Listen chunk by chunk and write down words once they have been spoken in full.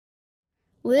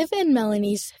Liv and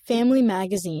Melanie's Family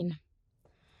Magazine.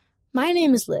 My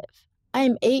name is Liv. I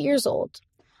am 8 years old.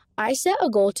 I set a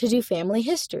goal to do family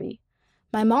history.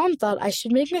 My mom thought I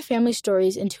should make my family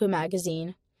stories into a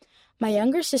magazine. My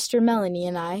younger sister Melanie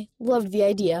and I loved the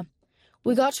idea.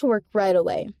 We got to work right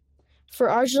away. For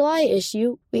our July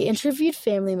issue, we interviewed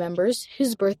family members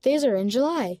whose birthdays are in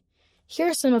July. Here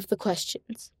are some of the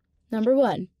questions. Number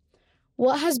 1.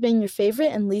 What has been your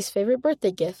favorite and least favorite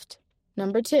birthday gift?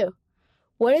 Number 2.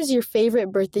 What is your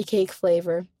favorite birthday cake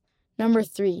flavor? Number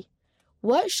 3.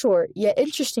 What short yet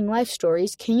interesting life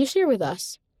stories can you share with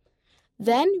us?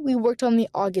 Then we worked on the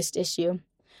August issue.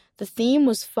 The theme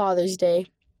was Father's Day.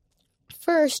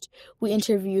 First, we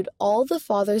interviewed all the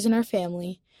fathers in our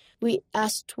family. We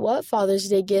asked what Father's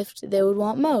Day gift they would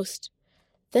want most.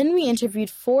 Then we interviewed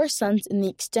 4 sons in the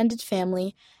extended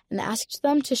family and asked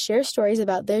them to share stories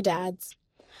about their dads.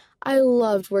 I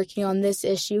loved working on this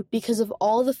issue because of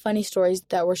all the funny stories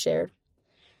that were shared.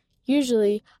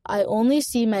 Usually, I only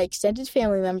see my extended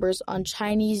family members on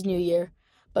Chinese New Year,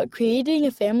 but creating a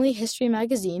family history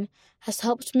magazine has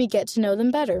helped me get to know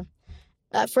them better.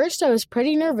 At first, I was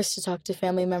pretty nervous to talk to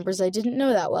family members I didn't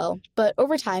know that well, but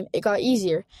over time, it got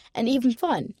easier and even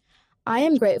fun. I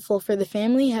am grateful for the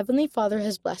family Heavenly Father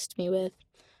has blessed me with.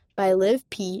 By Liv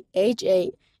P., age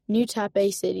 8, New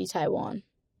Taipei City, Taiwan.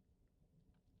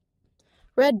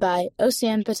 Read by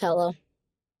Ocean Patella.